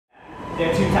There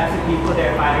are two types of people.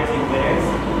 There are fighters and quitters,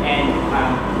 and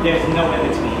there's no in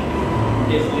between.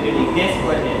 There's literally this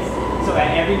or this. So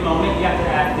at every moment you have to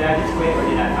ask, did I just quit or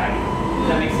did I fight? Does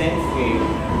that make sense?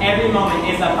 Every moment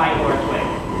is a fight or a quit.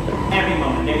 Every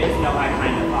moment. There is no I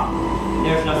kind of off.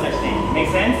 There's no such thing.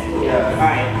 Make sense? Yeah.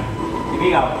 Alright. Here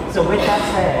we go. So with that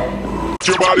said,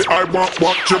 your body, I want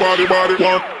your body,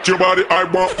 want your body, I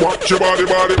want your body,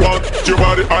 want your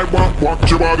body, I want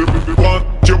your body, want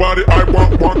your body, I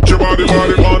want your body,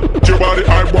 want your body,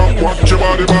 I want your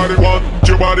body, want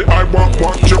your body, I want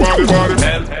your body,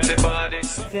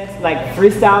 like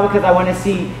freestyle, because I want to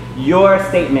see your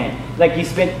statement. Like you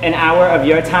spent an hour of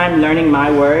your time learning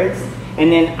my words,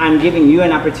 and then I'm giving you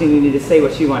an opportunity to say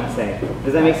what you want to say.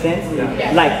 Does that make sense?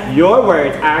 Yeah. Like your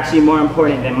words are actually more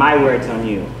important than my words on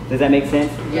you. Does that make sense?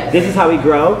 Yes. This is how we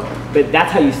grow, but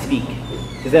that's how you speak.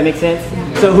 Does that make sense?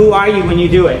 Yeah. So who are you when you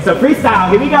do it? So freestyle,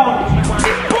 here we go.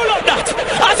 Pull up that.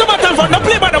 As a matter of fact, now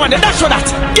play by the one, that's for that.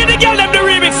 Give the girl them the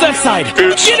remix left side.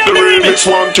 It's give them the remix,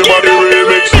 want your body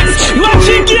remix.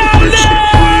 Watch it, girl them.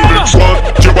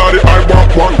 Want your body, I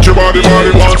want your body,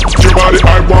 want your body,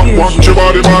 I want your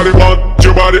body, want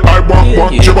your body, I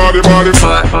want your body,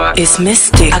 It's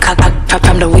mystic. I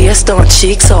from the waist down,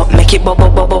 cheeks up, make it bubble.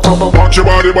 Want your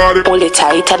body, hold it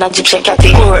tight and I just check your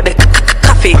thing. Pour the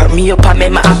coffee, hurt me up and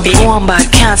make my happy. One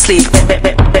bad, can't sleep,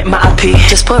 make my happy.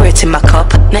 Just pour it in my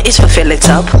cup, now it's for fill it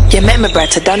up. You make me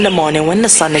brighter than the morning when the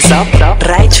sun is up.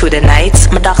 Right through the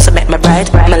nights, my doctor make me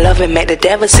bright. My love and make the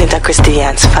devil Saint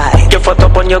Christians fight. You fought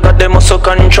up on your goddamn muscle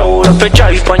control. If you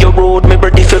drive on your road, me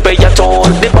ready for pay your toll.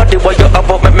 The body what you have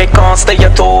up, make me can't stay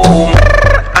at home.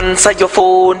 Answer your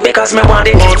phone, because me want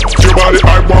it. Want your body,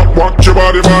 I want your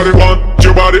body, want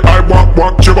your body, I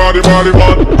want your body,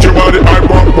 want your body, I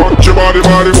want your body,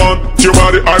 want your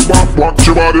body, I want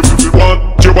your body,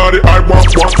 want your body, I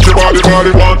want your body,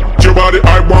 want your body,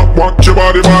 I want your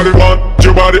body, want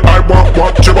your body, I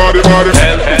want your body,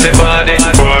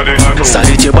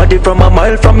 Salute your body from a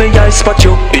mile from me, I spot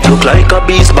you. It look like a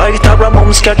beast bite or a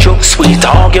mom's catch you. Sweet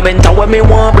argument, how me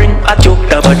want bring at you.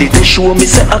 The body to show me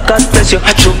say I can't bless you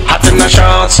at you. Hot in the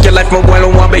shots, your life me well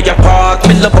want be your part.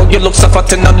 Me love how you look so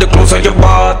fat and on the clothes of your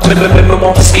butt. Me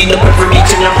want to skin up every beat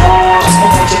in your heart.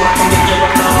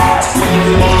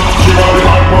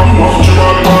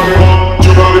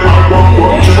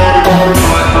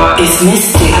 It's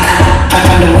mystic.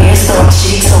 From the waist up,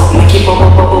 cheeks up, make it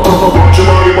bubble. Hold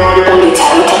it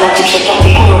tight and I just check your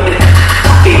thing. Pour the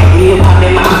coffee, me up and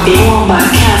make my happy. One bad,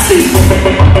 can't sleep,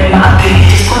 make my happy.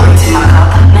 Just pour it in my cup,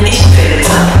 now it's for fill it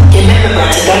up. You make me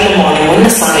brighter than the morning when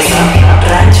the sun is up.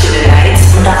 Right through the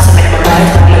nights, my doctor make me bright.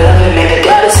 My love and make the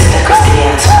devil Saint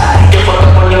Christians fight. You fuck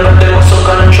up on your goddamn muscle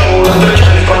control. If you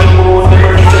drive on your road, me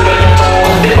ready for pay your toll.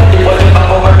 The body what you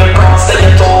have up, make me can't stay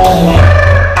at home.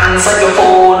 Answer your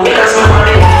phone, because me want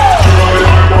it.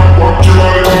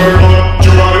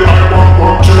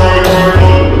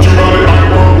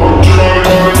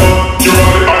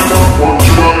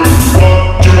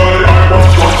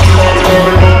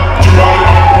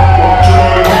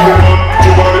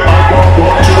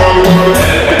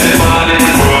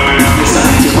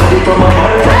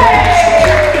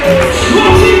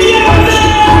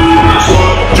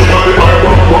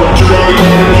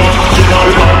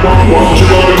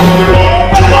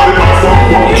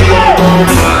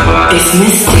 It's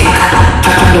mystic.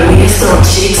 From the waist up,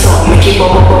 cheeks up, make it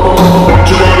bubble. Hold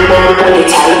it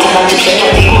tight and I just check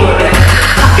your thing. Pour the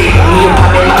coffee, me up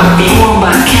and make my happy. One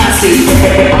bad, can't sleep,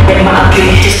 make my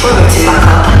happy. Just pour it in my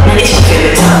cup, now it's for fill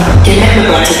it up. You make me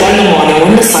brighter than the morning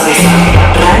when the sun is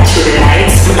up. Right through the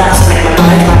nights, my doctor make me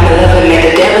bright. My love and make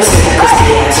the devil Saint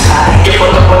Christians fight. You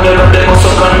fuck up on your goddamn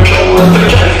muscle control. If you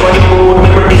drive on your road, me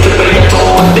ready for pay your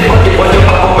toll. The body what you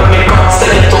have up, make me can't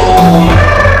stay at home.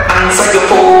 Answer your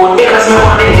phone, because me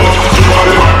want it.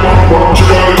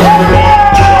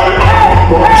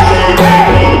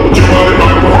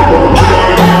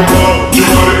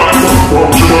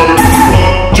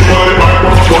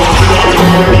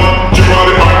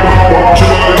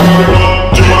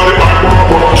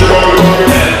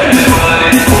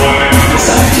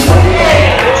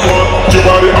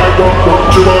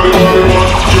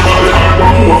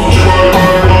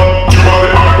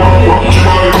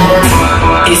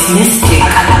 It's mystic.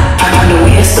 From the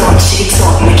waist up, cheeks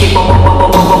up, make it bubble.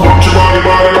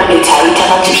 Hold it tight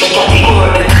and I just check your thing.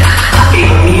 Pour the coffee,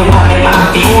 me up and make my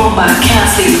happy. One bad, can't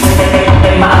sleep,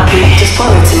 make my happy. Just pour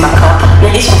it in my cup,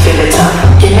 now it's for fill it up.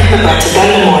 You make me brighter than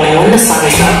the morning when the sun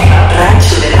is up. Right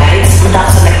through the nights, my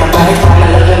doctor make me bright. My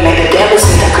love and make the devil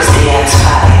Saint Christians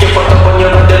fight. You fuck up on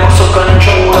your goddamn muscle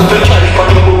control. If you drive on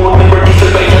your road, me ready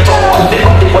for pay your toll. The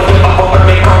body what you have up,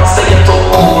 make me can't stay at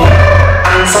home.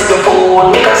 Answer suck your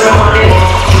food, because my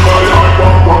money.